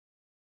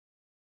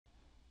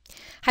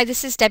Hi,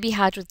 this is Debbie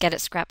Hodge with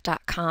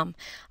GetItScrap.com.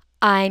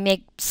 I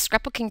make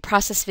scrapbooking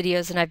process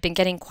videos and I've been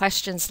getting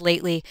questions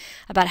lately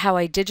about how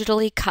I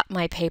digitally cut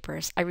my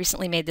papers. I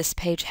recently made this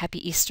page,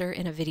 Happy Easter,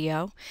 in a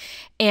video.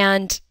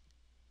 And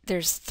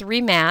there's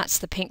three mats,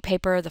 the pink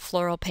paper, the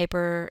floral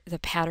paper, the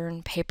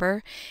pattern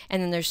paper,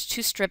 and then there's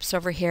two strips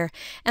over here.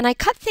 And I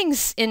cut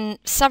things in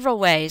several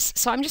ways,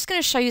 so I'm just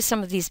going to show you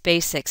some of these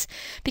basics,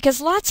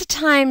 because lots of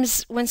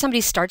times when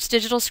somebody starts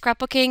digital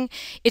scrapbooking,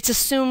 it's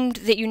assumed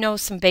that you know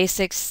some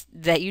basics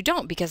that you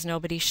don't because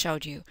nobody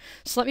showed you.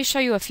 So let me show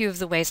you a few of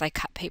the ways I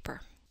cut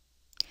paper.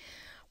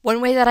 One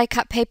way that I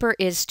cut paper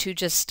is to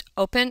just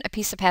open a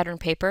piece of pattern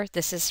paper.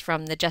 This is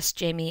from the Just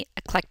Jamie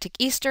Eclectic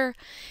Easter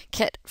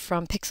kit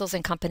from Pixels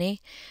and Company.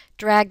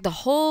 Drag the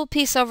whole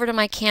piece over to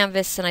my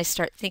canvas and I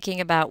start thinking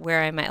about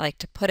where I might like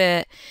to put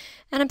it.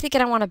 And I'm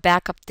thinking I want to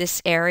back up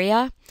this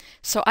area.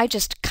 So I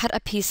just cut a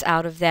piece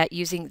out of that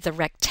using the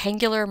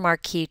rectangular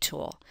marquee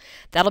tool.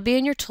 That'll be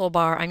in your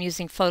toolbar. I'm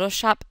using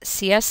Photoshop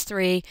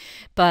CS3,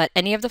 but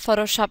any of the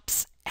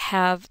Photoshops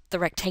have the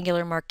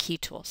rectangular marquee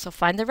tool. So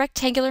find the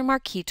rectangular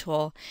marquee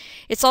tool.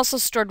 It's also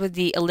stored with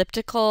the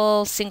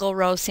elliptical single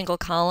row, single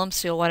column,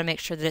 so you'll want to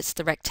make sure that it's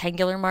the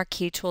rectangular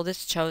marquee tool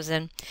that's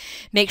chosen.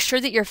 Make sure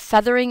that your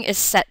feathering is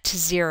set to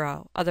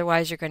 0,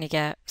 otherwise you're going to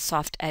get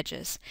soft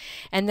edges.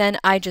 And then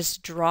I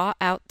just draw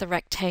out the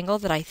rectangle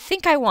that I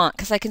think I want,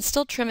 because I can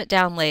still trim it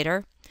down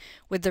later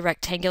with the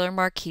rectangular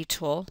marquee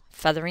tool,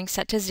 feathering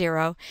set to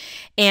 0,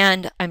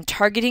 and I'm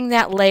targeting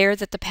that layer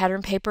that the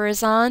pattern paper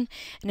is on,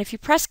 and if you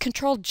press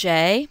Ctrl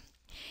J,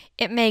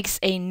 it makes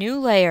a new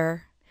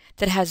layer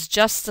that has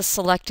just the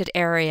selected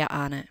area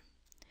on it.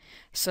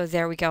 So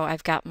there we go,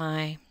 I've got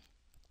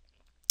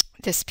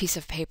this piece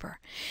of paper.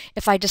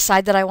 If I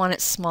decide that I want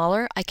it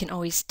smaller, I can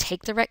always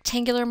take the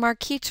rectangular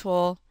marquee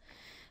tool,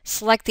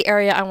 select the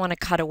area I want to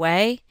cut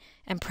away,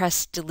 and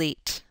press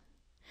Delete.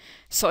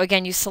 So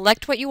again, you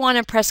select what you want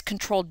and press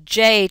Ctrl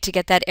J to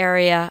get that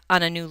area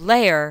on a new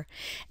layer.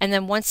 And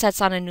then once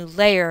that's on a new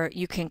layer,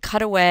 you can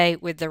cut away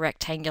with the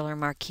rectangular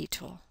marquee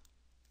tool.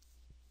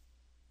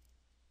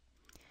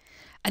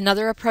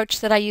 Another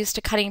approach that I use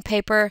to cutting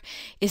paper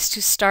is to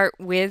start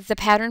with the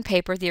pattern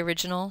paper, the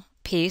original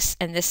piece,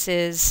 and this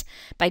is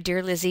by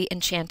Dear Lizzie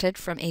Enchanted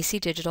from AC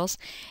Digitals,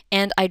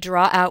 and I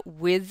draw out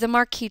with the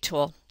marquee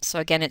tool. So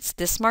again, it's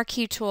this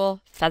marquee tool,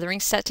 feathering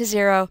set to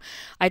 0.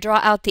 I draw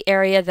out the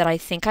area that I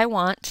think I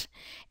want,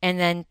 and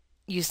then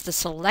use the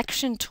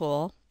selection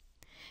tool,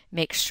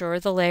 make sure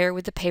the layer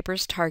with the paper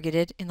is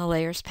targeted in the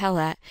layers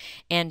palette,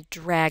 and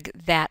drag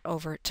that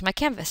over to my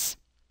canvas.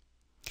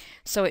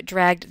 So it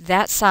dragged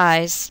that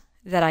size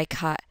that I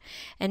cut.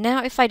 And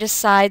now if I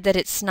decide that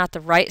it's not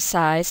the right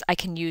size, I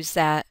can use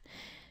that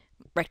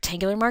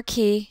rectangular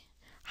marquee,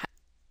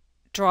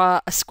 draw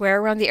a square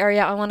around the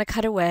area I want to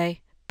cut away,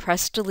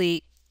 press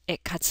Delete,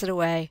 it cuts it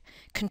away,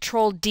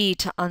 Control D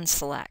to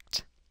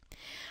unselect.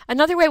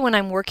 Another way when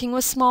I'm working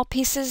with small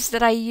pieces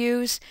that I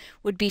use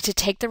would be to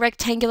take the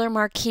rectangular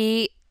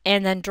marquee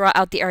and then draw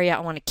out the area I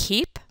want to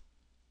keep,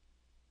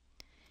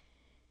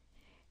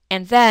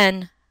 and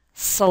then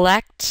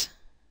select,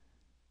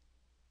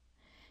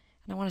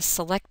 and I want to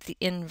select the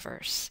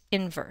inverse.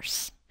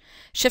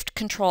 Shift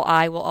Control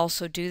I will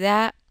also do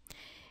that.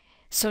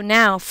 So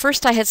now,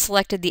 first I had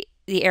selected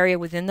the area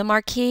within the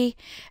marquee,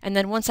 and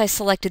then once I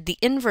selected the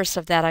inverse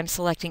of that, I'm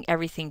selecting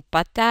everything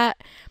but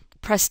that.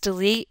 Press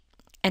Delete,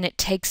 and it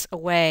takes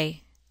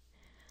away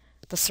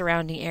the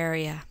surrounding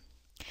area.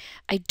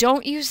 I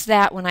don't use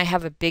that when I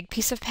have a big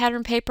piece of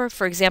pattern paper.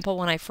 For example,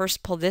 when I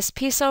first pull this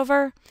piece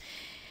over,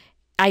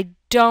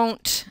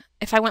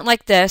 if I went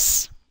like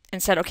this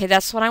and said, okay,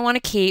 that's what I want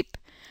to keep,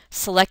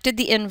 selected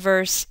the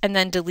inverse, and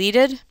then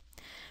deleted,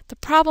 the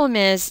problem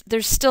is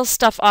there's still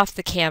stuff off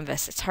the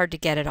canvas. It's hard to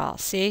get it all.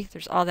 See,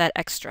 there's all that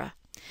extra.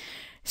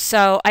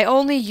 So I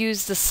only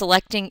use the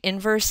selecting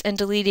inverse and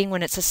deleting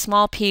when it's a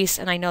small piece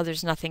and I know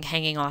there's nothing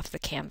hanging off the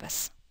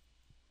canvas.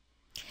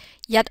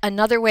 Yet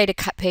another way to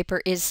cut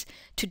paper is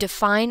to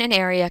define an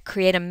area,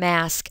 create a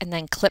mask, and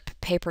then clip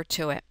paper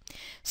to it.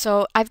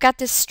 So I've got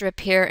this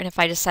strip here, and if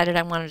I decided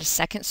I wanted a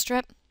second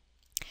strip,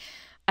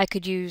 I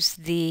could use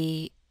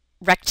the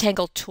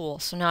rectangle tool.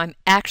 So now I'm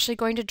actually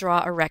going to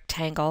draw a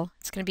rectangle.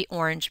 It's going to be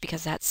orange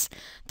because that's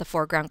the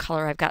foreground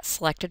color I've got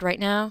selected right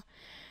now.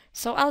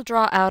 So I'll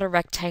draw out a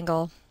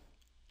rectangle.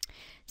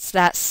 It's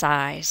that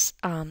size.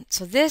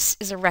 So this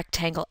is a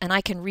rectangle and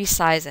I can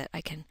resize it.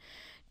 I can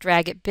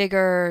drag it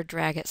bigger,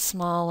 drag it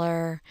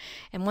smaller,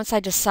 and once I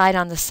decide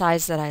on the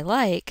size that I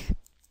like,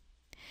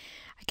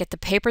 I get the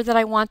paper that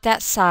I want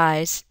that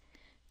size,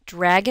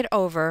 drag it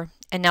over,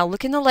 and now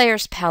look in the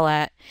layers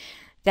palette.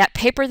 That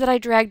paper that I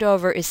dragged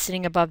over is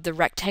sitting above the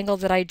rectangle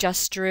that I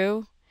just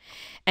drew.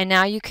 And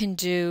now you can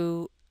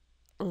do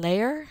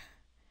Layer,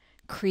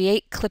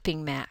 Create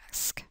Clipping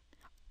Mask.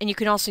 And you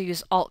can also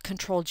use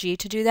Alt-Control G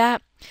to do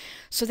that.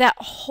 So that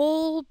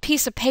whole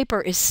piece of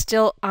paper is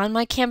still on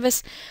my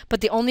canvas,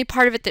 but the only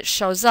part of it that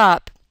shows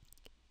up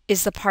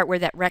is the part where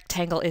that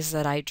rectangle is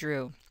that I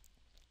drew.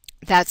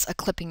 That's a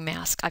clipping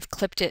mask. I've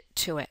clipped it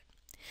to it.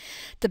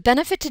 The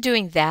benefit to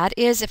doing that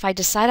is if I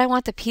decide I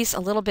want the piece a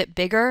little bit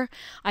bigger,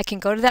 I can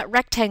go to that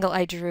rectangle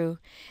I drew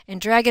and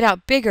drag it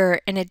out bigger,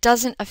 and it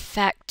doesn't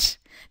affect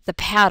the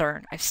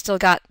pattern. I've still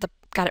got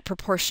it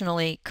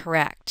proportionally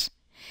correct.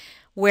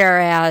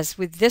 Whereas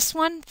with this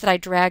one that I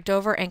dragged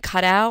over and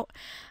cut out,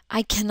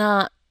 I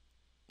cannot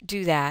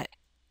do that.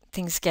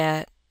 Things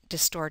get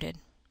distorted.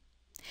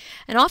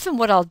 And often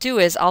what I'll do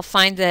is I'll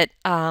find that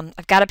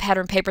I've got a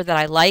pattern paper that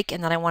I like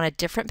and then I want a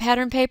different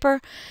pattern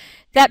paper.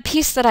 That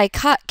piece that I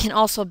cut can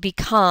also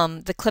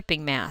become the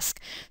clipping mask.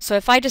 So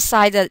if I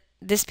decide that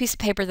this piece of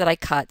paper that I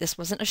cut, this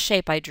wasn't a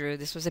shape I drew,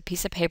 this was a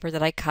piece of paper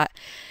that I cut.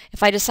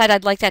 If I decide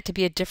I'd like that to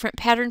be a different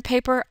pattern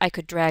paper, I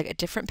could drag a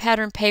different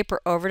pattern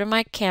paper over to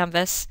my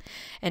canvas,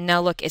 and now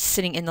look, it's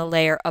sitting in the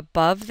layer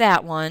above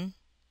that one.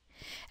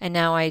 And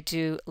now I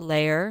do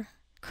layer,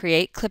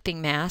 create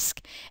clipping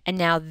mask, and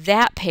now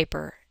that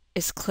paper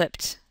is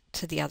clipped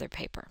to the other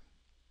paper.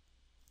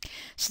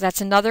 So that's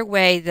another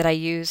way that I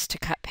use to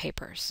cut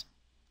papers.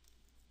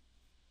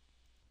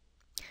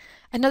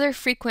 Another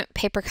frequent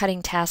paper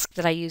cutting task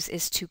that I use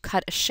is to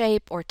cut a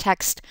shape or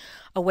text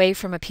away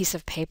from a piece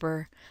of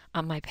paper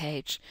on my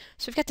page.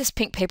 So we've got this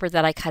pink paper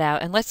that I cut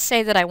out, and let's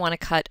say that I want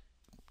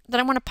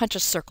to punch a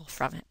circle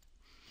from it.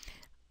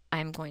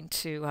 I'm going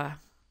to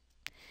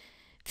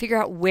figure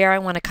out where I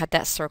want to cut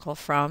that circle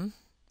from.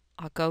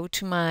 I'll go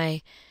to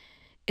my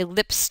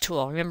ellipse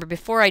tool. Remember,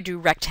 before I drew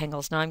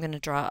rectangles, now I'm going to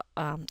draw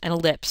an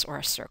ellipse or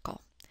a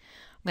circle.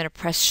 I'm going to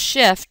press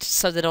Shift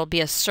so that it'll be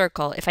a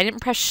circle. If I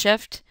didn't press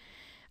Shift,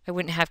 I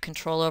wouldn't have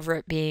control over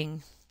it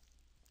being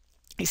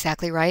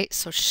exactly right.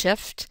 So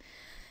Shift,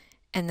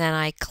 and then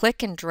I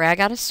click and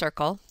drag out a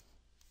circle.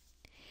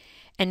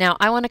 And now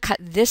I want to cut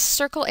this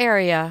circle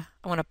area.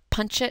 I want to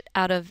punch it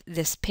out of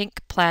this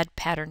pink plaid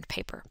patterned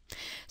paper.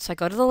 So I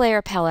go to the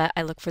layer palette,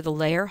 I look for the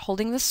layer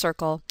holding the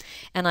circle,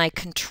 and I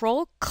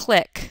control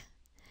click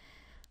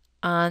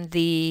on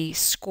the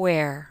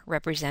square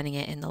representing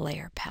it in the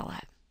layer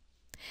palette.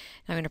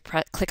 Now I'm going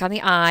to click on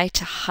the eye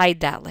to hide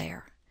that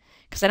layer,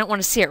 because I don't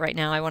want to see it right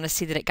now. I want to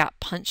see that it got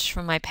punched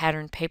from my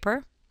patterned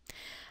paper.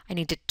 I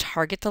need to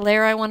target the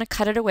layer I want to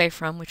cut it away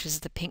from, which is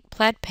the pink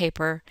plaid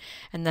paper,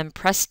 and then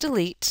press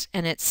delete,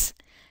 and it's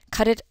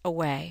cut it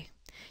away.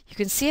 You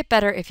can see it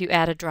better if you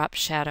add a drop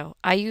shadow.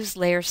 I use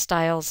Layer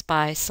Styles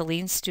by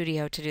Celine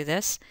Studio to do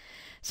this.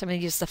 So I'm going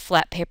to use the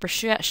flat paper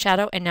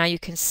shadow, and now you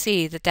can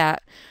see that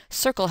that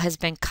circle has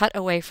been cut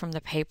away from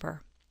the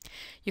paper.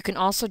 You can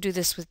also do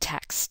this with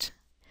text.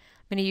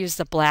 I'm going to use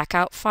the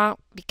blackout font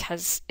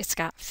because it's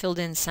got filled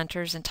in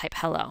centers and type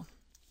hello.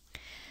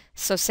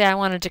 So say I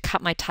wanted to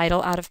cut my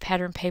title out of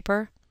pattern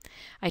paper.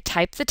 I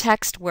type the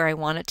text where I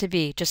want it to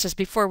be, just as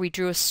before we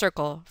drew a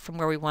circle from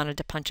where we wanted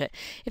to punch it.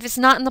 If it's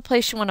not in the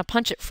place you want to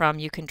punch it from,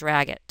 you can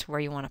drag it to where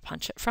you want to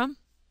punch it from.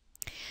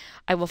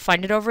 I will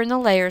find it over in the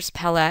Layers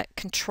palette,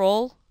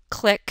 Control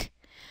click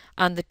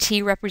on the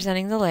T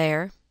representing the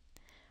layer,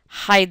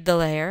 hide the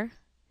layer,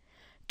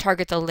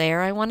 target the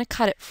layer I want to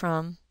cut it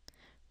from,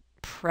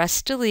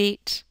 press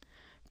delete,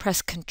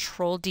 press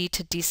Control D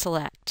to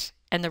deselect,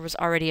 and there was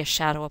already a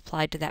shadow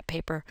applied to that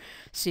paper,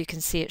 so you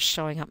can see it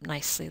showing up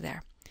nicely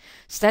there.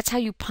 So that's how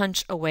you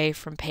punch away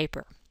from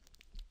paper.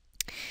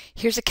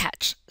 Here's a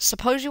catch.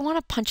 Suppose you want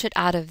to punch it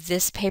out of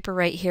this paper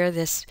right here,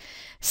 this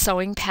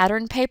sewing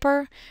pattern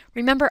paper.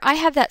 Remember, I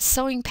have that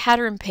sewing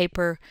pattern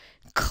paper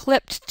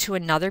clipped to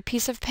another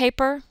piece of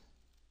paper.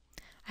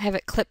 I have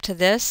it clipped to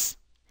this.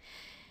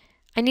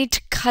 I need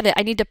to cut it.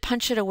 I need to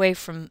punch it away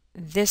from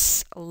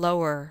this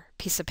lower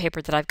piece of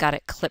paper that I've got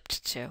it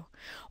clipped to.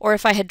 Or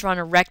if I had drawn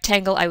a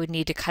rectangle, I would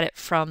need to cut it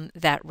from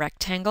that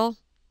rectangle.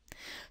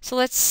 So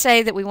let's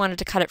say that we wanted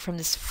to cut it from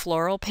this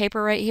floral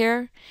paper right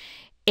here,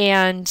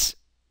 and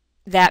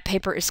that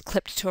paper is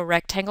clipped to a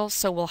rectangle,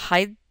 so we'll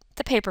hide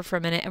the paper for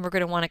a minute and we're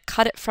going to want to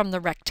cut it from the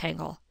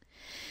rectangle.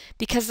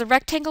 Because the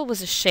rectangle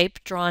was a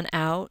shape drawn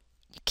out,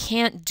 you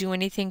can't do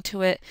anything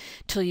to it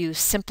till you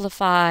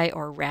simplify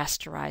or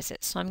rasterize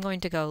it. So I'm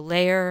going to go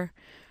Layer,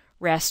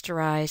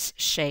 Rasterize,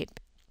 Shape.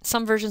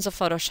 Some versions of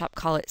Photoshop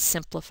call it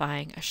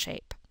simplifying a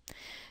shape.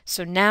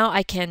 So now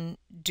I can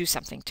do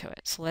something to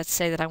it. So let's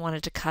say that I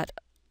wanted to cut,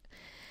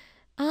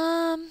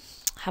 how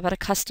about a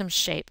custom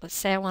shape? Let's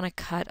say I want to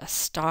cut a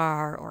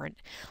star, or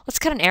let's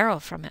cut an arrow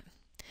from it.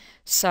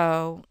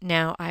 So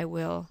now I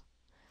will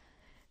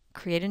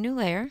create a new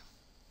layer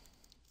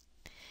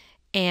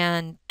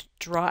and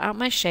draw out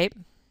my shape.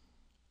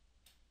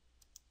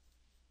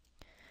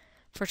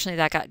 Fortunately,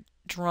 that got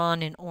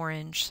drawn in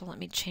orange, so let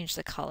me change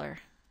the color.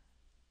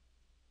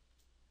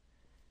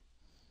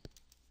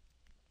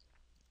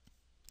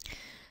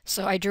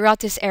 So I drew out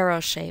this arrow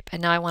shape,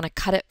 and now I want to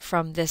cut it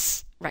from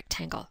this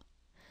rectangle.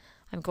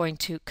 I'm going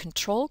to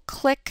Control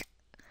click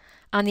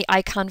on the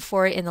icon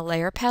for it in the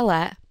Layer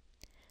palette,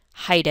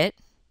 hide it,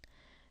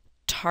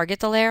 target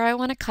the layer I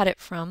want to cut it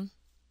from,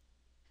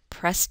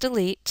 press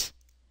delete,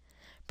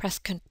 press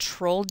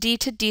Control D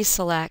to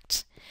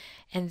deselect,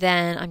 and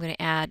then I'm going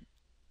to add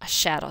a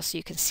shadow so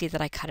you can see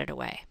that I cut it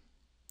away.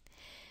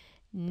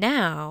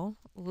 Now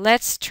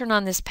let's turn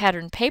on this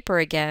pattern paper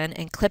again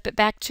and clip it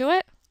back to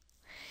it.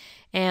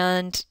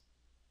 and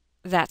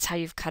that's how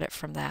you've cut it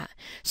from that.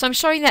 So I'm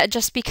showing that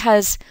just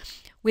because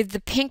with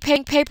the pink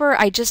paper,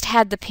 I just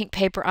had the pink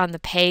paper on the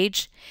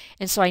page,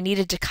 and so I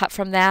needed to cut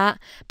from that.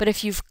 But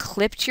if you've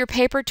clipped your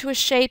paper to a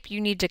shape, you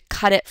need to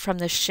cut it from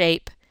the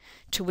shape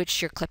to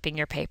which you're clipping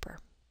your paper.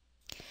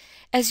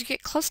 As you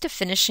get close to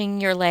finishing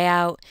your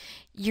layout,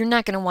 you're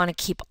not going to want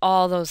to keep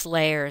all those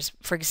layers.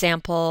 For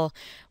example,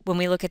 when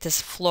we look at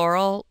this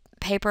floral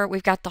paper,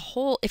 we've got the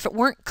whole, if it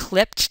weren't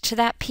clipped to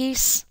that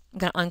piece, I'm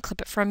going to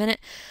unclip it for a minute,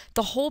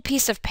 the whole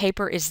piece of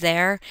paper is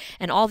there,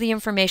 and all the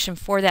information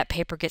for that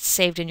paper gets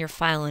saved in your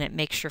file, and it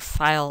makes your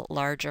file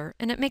larger,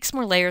 and it makes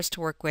more layers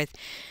to work with.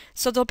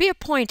 So there'll be a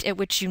point at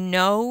which you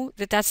know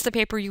that that's the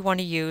paper you want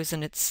to use,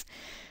 and it's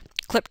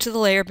clipped to the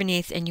layer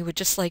beneath, and you would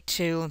just like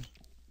to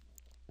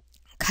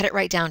cut it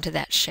right down to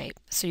that shape.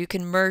 So you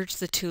can merge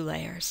the two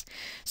layers.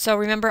 So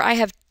remember, I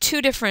have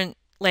two different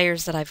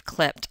layers that I've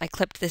clipped. I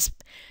clipped this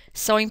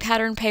sewing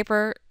pattern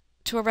paper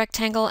to a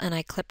rectangle, and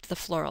I clipped the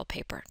floral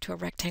paper to a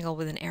rectangle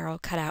with an arrow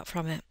cut out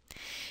from it.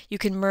 You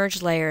can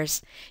merge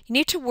layers. You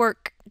need to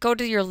go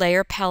to your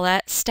layer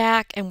palette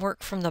stack and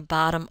work from the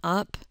bottom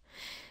up.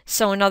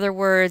 So in other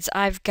words,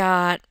 I've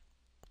got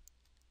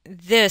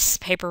this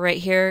paper right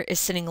here is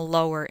sitting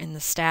lower in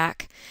the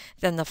stack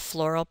than the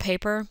floral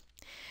paper.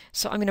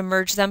 So I'm going to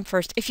merge them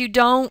first. If you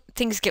don't,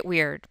 things get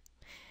weird.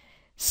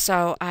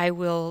 So I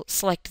will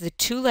select the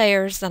two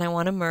layers that I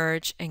want to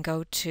merge and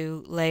go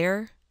to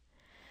Layer,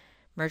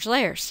 Merge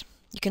Layers.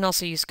 You can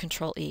also use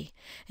Control E.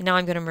 And now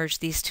I'm going to merge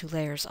these two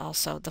layers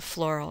also, the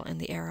floral and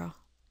the arrow.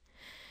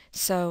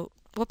 So,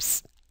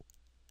 whoops.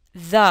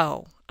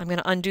 Though, I'm going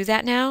to undo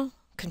that now.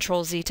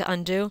 Control Z to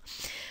undo.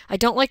 I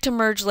don't like to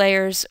merge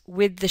layers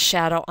with the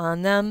shadow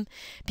on them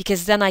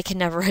because then I can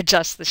never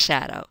adjust the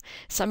shadow.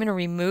 So I'm going to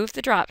remove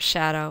the drop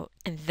shadow,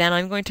 and then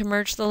I'm going to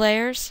merge the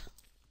layers,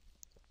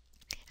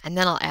 and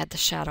then I'll add the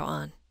shadow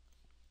on.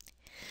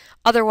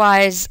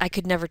 Otherwise, I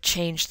could never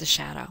change the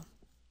shadow.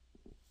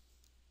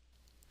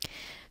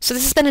 So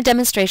this has been a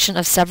demonstration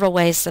of several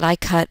ways that I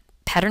cut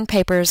pattern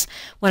papers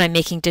when I'm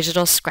making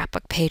digital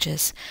scrapbook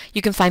pages.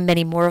 You can find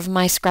many more of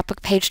my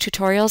scrapbook page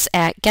tutorials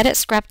at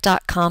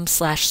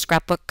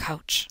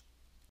getitscrap.com/scrapbookcoach.